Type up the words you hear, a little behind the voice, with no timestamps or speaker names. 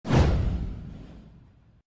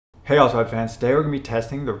Hey Ultrawide fans, today we're going to be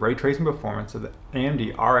testing the ray tracing performance of the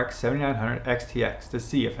AMD RX 7900 XTX to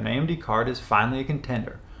see if an AMD card is finally a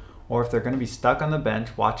contender, or if they're going to be stuck on the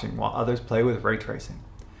bench watching while others play with ray tracing.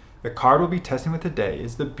 The card we'll be testing with today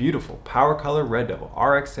is the beautiful Power Color Red Devil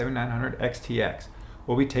RX 7900 XTX.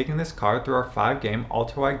 We'll be taking this card through our 5-game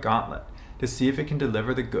Ultrawide gauntlet to see if it can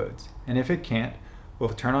deliver the goods, and if it can't, we'll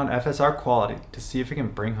turn on FSR quality to see if it can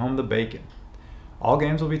bring home the bacon. All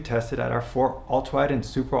games will be tested at our 4 Ultrawide and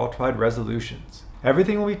Super Ultrawide resolutions.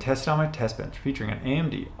 Everything will be tested on my test bench featuring an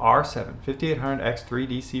AMD R7 5800X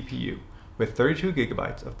 3D CPU with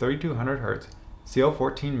 32GB of 3200Hz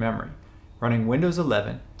CL14 memory, running Windows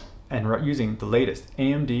 11 and using the latest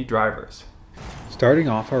AMD drivers. Starting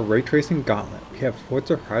off our ray tracing gauntlet, we have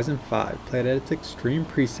Forza Horizon 5 played at its extreme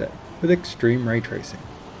preset with extreme ray tracing.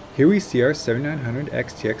 Here we see our 7900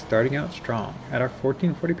 XTX starting out strong at our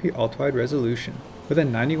 1440p Ultrawide resolution with a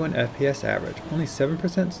 91 FPS average, only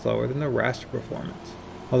 7% slower than the raster performance.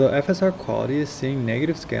 Although FSR quality is seeing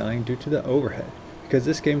negative scaling due to the overhead, because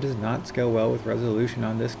this game does not scale well with resolution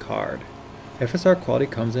on this card. FSR quality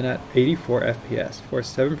comes in at 84 FPS for a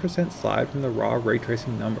 7% slide from the raw ray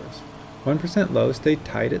tracing numbers. 1% low stay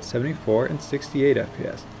tight at 74 and 68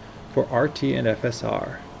 FPS for RT and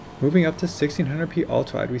FSR. Moving up to 1600p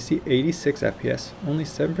Ultrawide, we see 86 FPS, only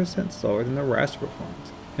 7% slower than the raster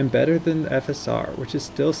performance, and better than the FSR, which is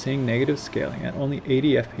still seeing negative scaling at only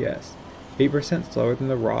 80 FPS, 8% slower than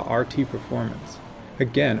the raw RT performance.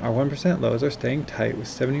 Again, our 1% lows are staying tight with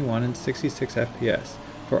 71 and 66 FPS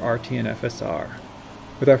for RT and FSR.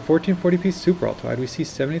 With our 1440p Super Ultrawide, we see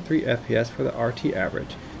 73 FPS for the RT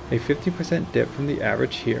average, a 50% dip from the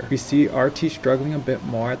average here. We see RT struggling a bit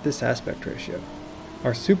more at this aspect ratio.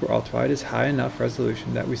 Our Super Ultrawide is high enough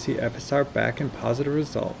resolution that we see FSR back in positive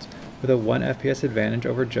results with a 1 FPS advantage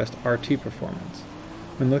over just RT performance.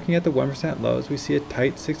 When looking at the 1% lows, we see a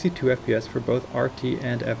tight 62 FPS for both RT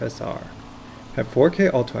and FSR. At 4K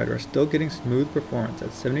Ultrawide, we're still getting smooth performance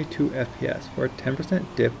at 72 FPS for a 10%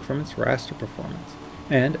 dip from its raster performance,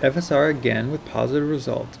 and FSR again with positive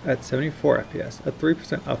results at 74 FPS, a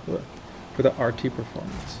 3% uplift for the RT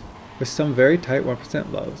performance, with some very tight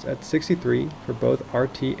 1% lows at 63 for both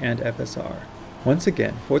RT and FSR. Once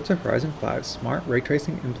again, Forza Horizon 5's smart ray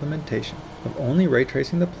tracing implementation of only ray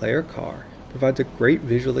tracing the player car provides a great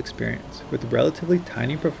visual experience with relatively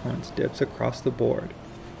tiny performance dips across the board.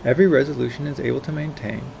 Every resolution is able to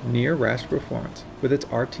maintain near raster performance with its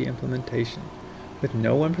RT implementation, with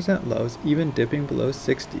no 1% lows even dipping below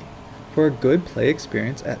 60, for a good play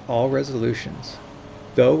experience at all resolutions.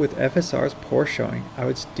 Though with FSR's poor showing, I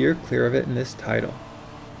would steer clear of it in this title.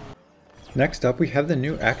 Next up, we have the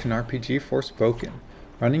new action RPG Forspoken,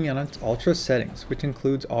 running on its ultra settings, which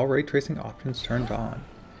includes all ray tracing options turned on.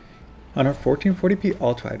 On our 1440p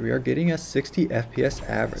Ultrawide, we are getting a 60 FPS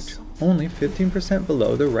average, only 15%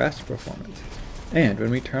 below the raster performance. And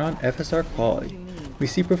when we turn on FSR quality, we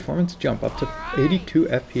see performance jump up to 82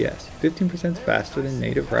 FPS, 15% faster than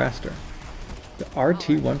native raster. The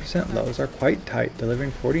RT 1% lows are quite tight,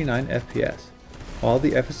 delivering 49 FPS, while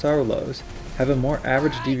the FSR lows have a more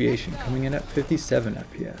average deviation coming in at 57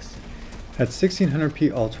 FPS. At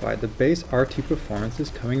 1600p Ultrawide, the base RT performance is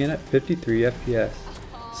coming in at 53 FPS,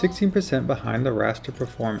 16% behind the raster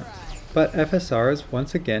performance, but FSR is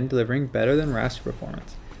once again delivering better than raster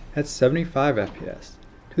performance at 75 FPS,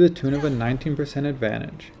 to the tune of a 19%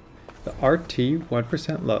 advantage. The RT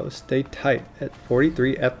 1% lows stay tight at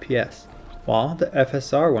 43 FPS, while the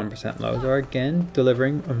FSR 1% lows are again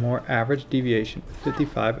delivering a more average deviation with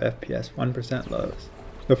 55 FPS 1% lows.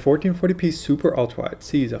 The 1440p Super Ultrawide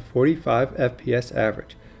sees a 45 FPS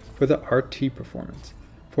average for the RT performance,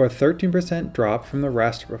 for a 13% drop from the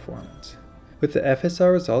raster performance, with the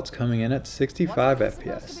FSR results coming in at 65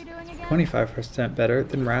 FPS, 25% better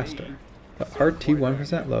than raster. The RT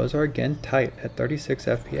 1% lows are again tight at 36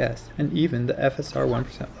 FPS, and even the FSR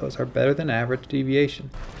 1% lows are better than average deviation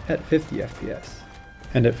at 50 FPS.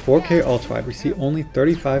 And at 4K Ultrawide, we see only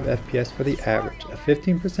 35 FPS for the average, a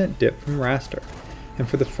 15% dip from raster. And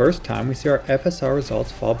for the first time, we see our FSR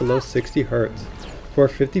results fall below 60 Hz for a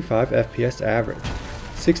 55 FPS average,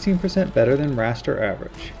 16% better than raster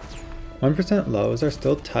average. 1% lows are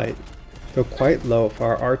still tight, though quite low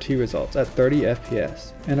for our RT results at 30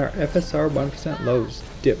 FPS, and our FSR 1% lows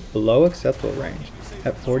dip below acceptable range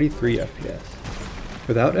at 43 FPS.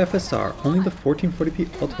 Without FSR, only the 1440p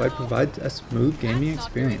Ultrawide provides a smooth gaming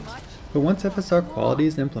experience, but once FSR quality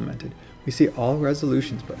is implemented, we see all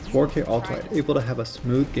resolutions but 4K Ultrawide able to have a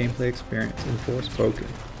smooth gameplay experience in Forspoken.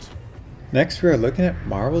 Next, we are looking at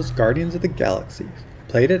Marvel's Guardians of the Galaxy,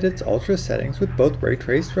 played at its ultra settings with both ray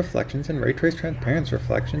traced reflections and ray traced transparency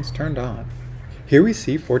reflections turned on. Here we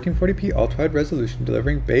see 1440p ultrawide resolution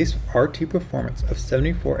delivering base RT performance of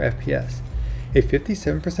 74 FPS, a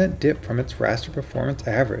 57% dip from its raster performance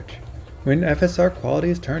average. When FSR quality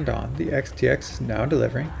is turned on, the XTX is now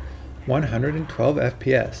delivering 112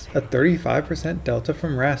 FPS, a 35% delta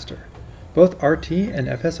from raster. Both RT and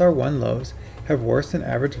FSR1 lows have worse than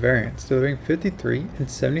average variants, delivering 53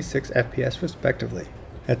 and 76 FPS respectively.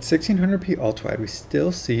 At 1600p ultrawide, we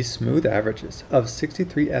still see smooth averages of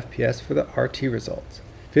 63 FPS for the RT results,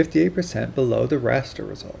 58% below the raster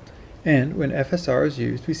result. And when FSR is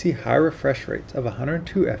used, we see high refresh rates of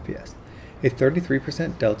 102 FPS, a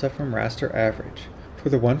 33% delta from raster average. For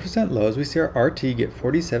the 1% lows, we see our RT get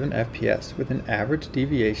 47 FPS with an average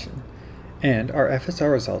deviation, and our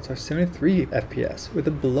FSR results are 73 FPS with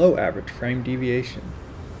a below average frame deviation.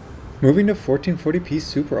 Moving to 1440p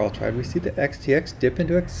Super Ultrawide, we see the XTX dip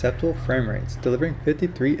into acceptable frame rates, delivering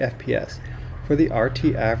 53 FPS for the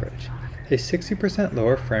RT average, a 60%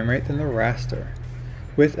 lower frame rate than the raster,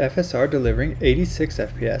 with FSR delivering 86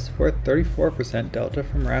 FPS for a 34% delta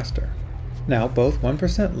from raster. Now both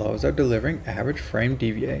 1% lows are delivering average frame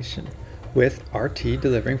deviation, with RT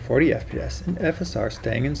delivering 40 FPS and FSR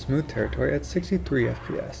staying in smooth territory at 63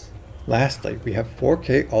 FPS. Lastly, we have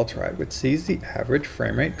 4K Ultrawide, which sees the average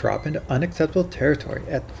frame rate drop into unacceptable territory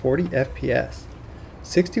at 40 FPS,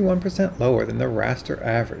 61% lower than the raster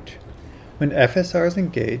average. When FSR is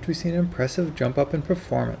engaged, we see an impressive jump up in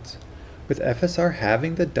performance, with FSR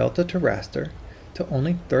halving the delta to raster to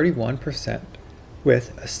only 31%,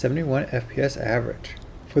 with a 71 FPS average.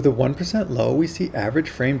 For the 1% low, we see average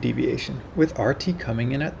frame deviation, with RT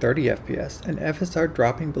coming in at 30 FPS and FSR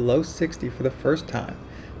dropping below 60 for the first time,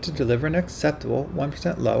 to deliver an acceptable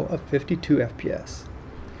 1% low of 52 FPS.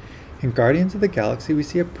 In Guardians of the Galaxy, we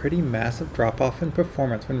see a pretty massive drop-off in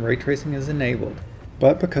performance when ray tracing is enabled,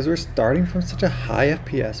 but because we're starting from such a high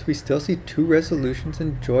FPS, we still see 2 resolutions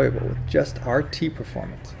enjoyable with just RT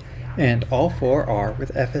performance, and all 4 are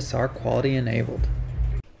with FSR quality enabled.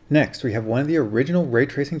 Next, we have one of the original ray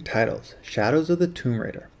tracing titles, Shadows of the Tomb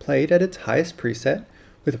Raider, played at its highest preset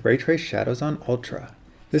with ray trace shadows on Ultra.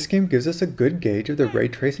 This game gives us a good gauge of the ray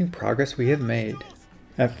tracing progress we have made.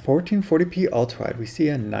 At 1440p ultrawide, we see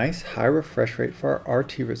a nice high refresh rate for our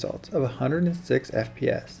RT results of 106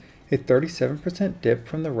 FPS, a 37% dip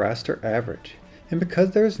from the raster average. And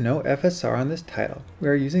because there is no FSR on this title, we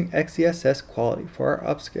are using XeSS quality for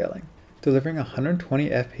our upscaling, delivering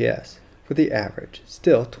 120 FPS for the average,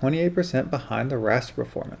 still 28% behind the raster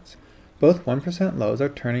performance. Both 1% lows are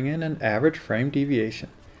turning in an average frame deviation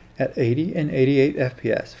at 80 and 88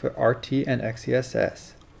 FPS for RT and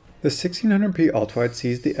XeSS. The 1600p ultrawide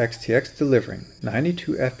sees the XTX delivering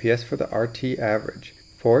 92 FPS for the RT average,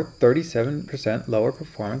 for 37% lower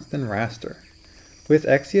performance than raster. With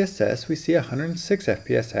XeSS, we see 106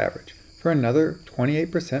 FPS average, for another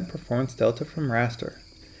 28% performance delta from raster.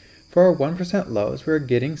 For our 1% lows, we are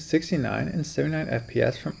getting 69 and 79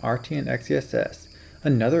 FPS from RT and XeSS,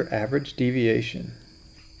 another average deviation.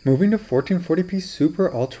 Moving to 1440p Super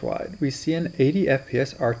Ultrawide, we see an 80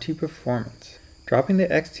 FPS RT performance, dropping the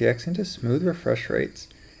XTX into smooth refresh rates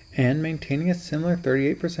and maintaining a similar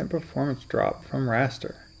 38% performance drop from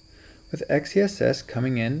raster, with XeSS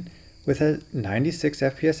coming in with a 96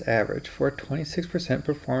 FPS average for a 26%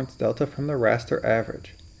 performance delta from the raster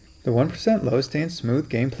average. The 1% low stay in smooth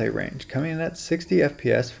gameplay range, coming in at 60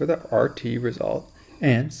 FPS for the RT result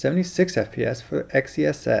and 76 FPS for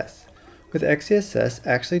XeSS, with XeSS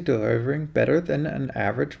actually delivering better than an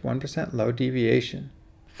average 1% low deviation.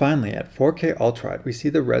 Finally, at 4K ultrawide, we see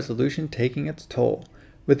the resolution taking its toll,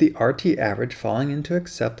 with the RT average falling into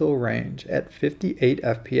acceptable range at 58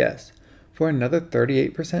 FPS, for another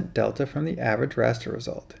 38% delta from the average raster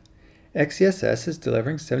result. XeSS is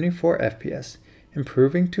delivering 74 FPS,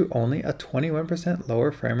 improving to only a 21%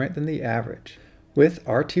 lower frame rate than the average, with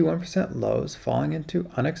RT 1% lows falling into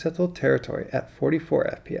unacceptable territory at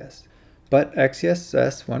 44 FPS. But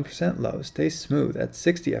XeSS 1% low stays smooth at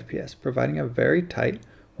 60 FPS, providing a very tight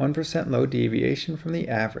 1% low deviation from the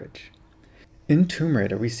average. In Tomb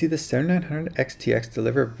Raider, we see the 7900 XTX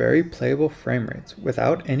deliver very playable frame rates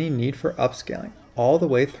without any need for upscaling, all the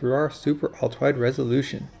way through our super ultrawide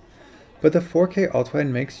resolution. But the 4K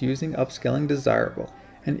ultrawide makes using upscaling desirable,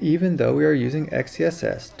 and even though we are using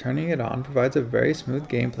XeSS, turning it on provides a very smooth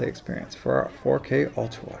gameplay experience for our 4K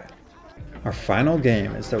ultrawide. Our final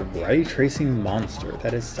game is the ray tracing monster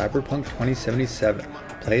that is Cyberpunk 2077,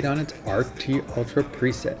 played on its RT Ultra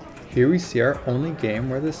preset. Here we see our only game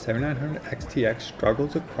where the 7900 XTX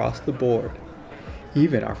struggles across the board.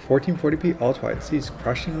 Even our 1440p ultrawide sees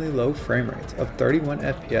crushingly low frame rates of 31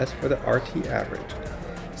 FPS for the RT average,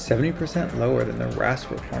 70% lower than the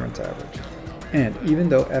raster performance average. And even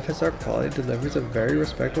though FSR quality delivers a very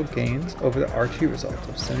respectable gains over the RT results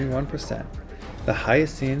of 71%, the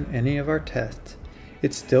highest seen in any of our tests,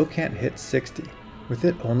 it still can't hit 60, with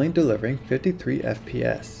it only delivering 53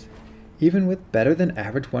 FPS. Even with better than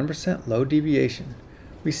average 1% low deviation,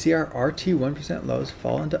 we see our RT 1% lows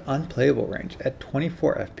fall into unplayable range at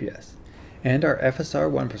 24 FPS, and our FSR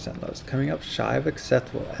 1% lows coming up shy of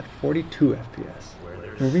acceptable at 42 FPS.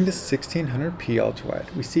 Moving to 1600p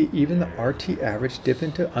Ultrawide, we see even the RT average dip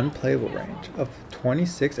into unplayable range of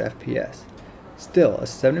 26 FPS, still a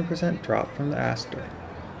 70% drop from the Aster.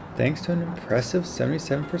 Thanks to an impressive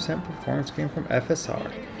 77% performance gain from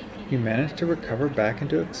FSR, we managed to recover back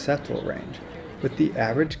into acceptable range, with the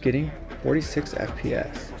average getting 46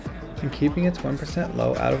 FPS, and keeping its 1%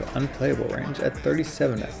 low out of unplayable range at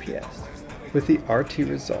 37 FPS, with the RT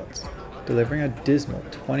results delivering a dismal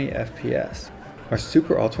 20 FPS. Our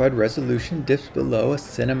Super Ultrawide resolution dips below a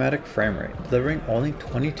cinematic frame rate, delivering only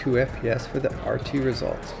 22 FPS for the RT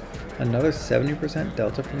results, another 70%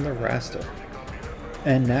 delta from the raster.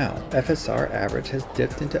 And now, FSR average has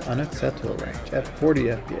dipped into unacceptable range at 40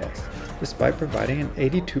 FPS, despite providing an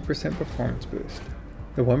 82% performance boost.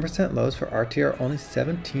 The 1% lows for RT are only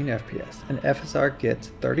 17 FPS, and FSR gets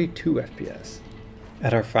 32 FPS.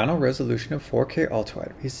 At our final resolution of 4K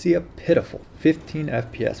Ultrawide, we see a pitiful 15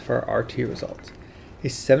 FPS for our RT results, a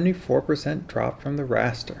 74% drop from the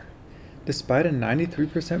raster. Despite a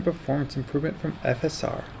 93% performance improvement from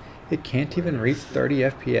FSR, it can't even reach 30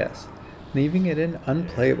 FPS, leaving it in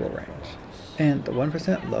unplayable range. And the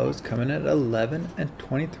 1% lows come in at 11 and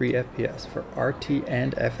 23 FPS for RT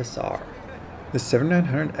and FSR. The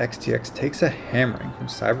 7900 XTX takes a hammering from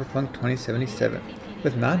Cyberpunk 2077,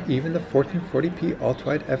 with not even the 1440p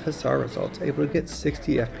Ultrawide FSR results able to get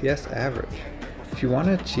 60 FPS average. If you want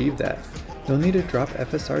to achieve that, you'll need to drop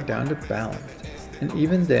FSR down to balanced, and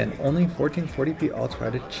even then only 1440p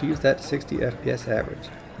Ultrawide achieves that 60 FPS average,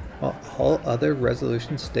 while all other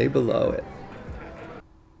resolutions stay below it.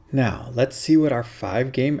 Now let's see what our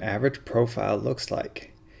 5-game average profile looks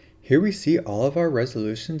like. Here we see all of our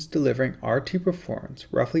resolutions delivering RT performance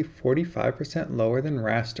roughly 45% lower than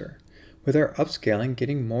raster, with our upscaling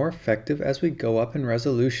getting more effective as we go up in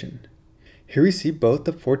resolution. Here we see both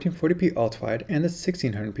the 1440p Ultrawide and the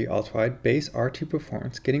 1600p Ultrawide base RT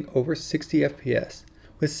performance getting over 60 FPS,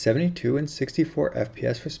 with 72 and 64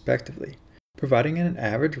 FPS respectively, providing an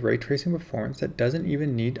average ray tracing performance that doesn't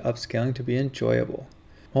even need upscaling to be enjoyable.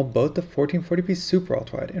 While both the 1440p Super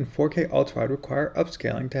Ultrawide and 4K Ultrawide require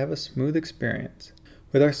upscaling to have a smooth experience,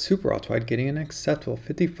 with our Super Ultrawide getting an acceptable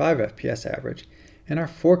 55 FPS average, and our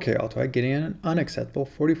 4K Ultrawide getting an unacceptable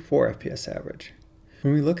 44 FPS average.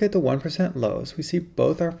 When we look at the 1% lows, we see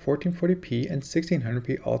both our 1440p and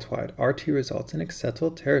 1600p Ultrawide RT results in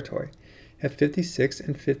acceptable territory at 56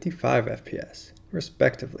 and 55 FPS,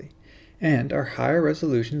 respectively, and our higher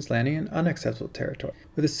resolutions landing in unacceptable territory,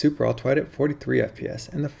 with the Super Ultrawide at 43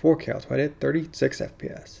 FPS and the 4K Ultrawide at 36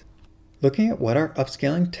 FPS. Looking at what our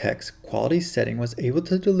upscaling tech's quality setting was able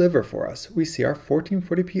to deliver for us, we see our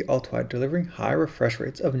 1440p Ultrawide delivering high refresh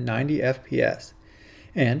rates of 90 FPS,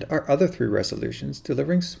 and our other three resolutions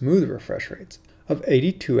delivering smooth refresh rates of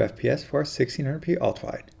 82 FPS for our 1600p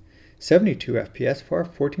Ultrawide, 72 FPS for our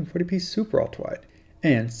 1440p Super Ultrawide,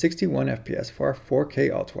 and 61 FPS for our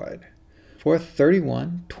 4K Ultrawide, for a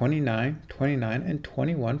 31, 29, 29, and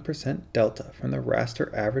 21% delta from the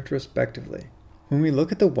raster average respectively. When we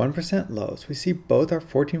look at the 1% lows, we see both our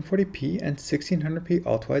 1440p and 1600p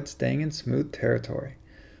Ultrawide staying in smooth territory,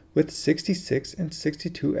 with 66 and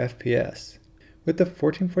 62 FPS, with the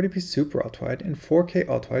 1440p Super Ultrawide and 4K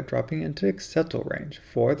Ultrawide dropping into acceptable range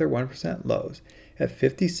for their 1% lows at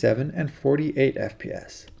 57 and 48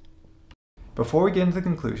 FPS. Before we get into the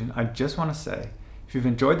conclusion, I just want to say, if you've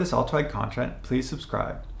enjoyed this Ultrawide content, please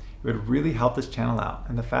subscribe. It would really help this channel out,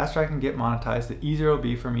 and the faster I can get monetized, the easier it will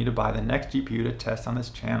be for me to buy the next GPU to test on this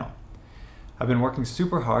channel. I've been working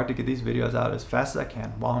super hard to get these videos out as fast as I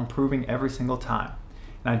can while improving every single time,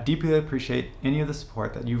 and I deeply appreciate any of the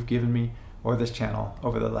support that you've given me or this channel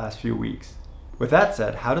over the last few weeks. With that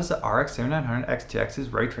said, how does the RX 7900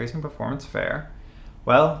 XTX's ray tracing performance fare?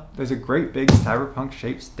 Well, there's a great big cyberpunk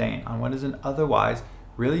shaped stain on what is an otherwise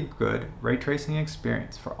really good ray tracing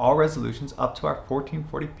experience for all resolutions up to our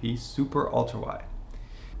 1440p Super Ultrawide.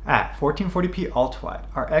 At 1440p Ultrawide,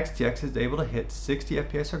 our XTX is able to hit 60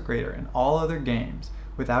 FPS or greater in all other games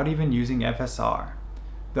without even using FSR.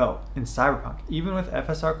 Though, in Cyberpunk, even with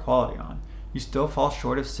FSR quality on, you still fall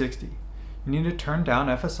short of 60. You need to turn down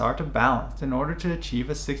FSR to balanced in order to achieve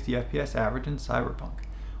a 60 FPS average in Cyberpunk,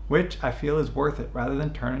 which I feel is worth it rather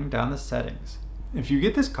than turning down the settings. If you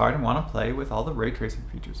get this card and want to play with all the ray tracing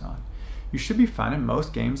features on, you should be finding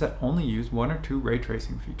most games that only use 1 or 2 ray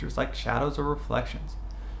tracing features like shadows or reflections.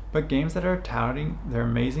 But games that are touting their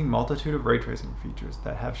amazing multitude of ray tracing features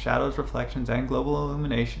that have shadows, reflections, and global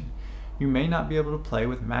illumination, you may not be able to play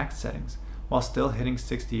with max settings while still hitting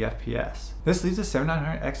 60 FPS. This leaves the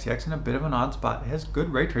 7900 XTX in a bit of an odd spot. It has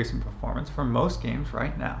good ray tracing performance for most games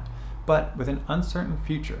right now, but with an uncertain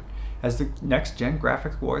future as the next gen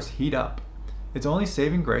graphics wars heat up. Its only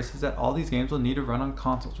saving grace is that all these games will need to run on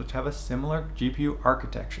consoles which have a similar GPU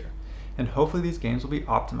architecture, and hopefully these games will be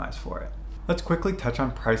optimized for it. Let's quickly touch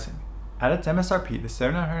on pricing. At its MSRP, the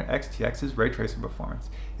 7900 XTX's ray tracing performance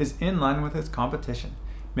is in line with its competition,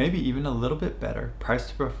 maybe even a little bit better price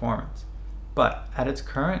to performance. But at its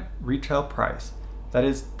current retail price, that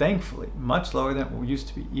is thankfully much lower than it used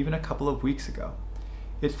to be even a couple of weeks ago.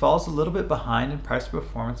 It falls a little bit behind in price to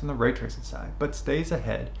performance on the ray tracing side, but stays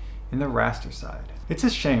ahead in the raster side. It's a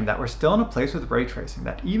shame that we're still in a place with ray tracing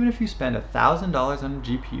that even if you spend $1,000 on a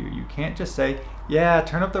GPU, you can't just say, yeah,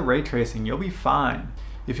 turn up the ray tracing, you'll be fine.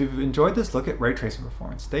 If you've enjoyed this look at ray tracing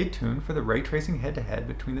performance, stay tuned for the ray tracing head-to-head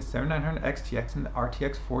between the 7900 XTX and the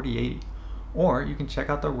RTX 4080. Or you can check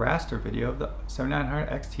out the raster video of the 7900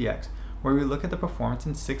 XTX where we look at the performance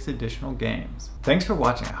in 6 additional games. Thanks for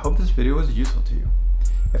watching. I hope this video was useful to you.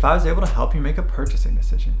 If I was able to help you make a purchasing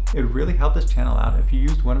decision, it would really help this channel out if you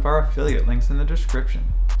used one of our affiliate links in the description.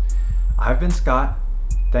 I've been Scott.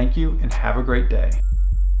 Thank you and have a great day.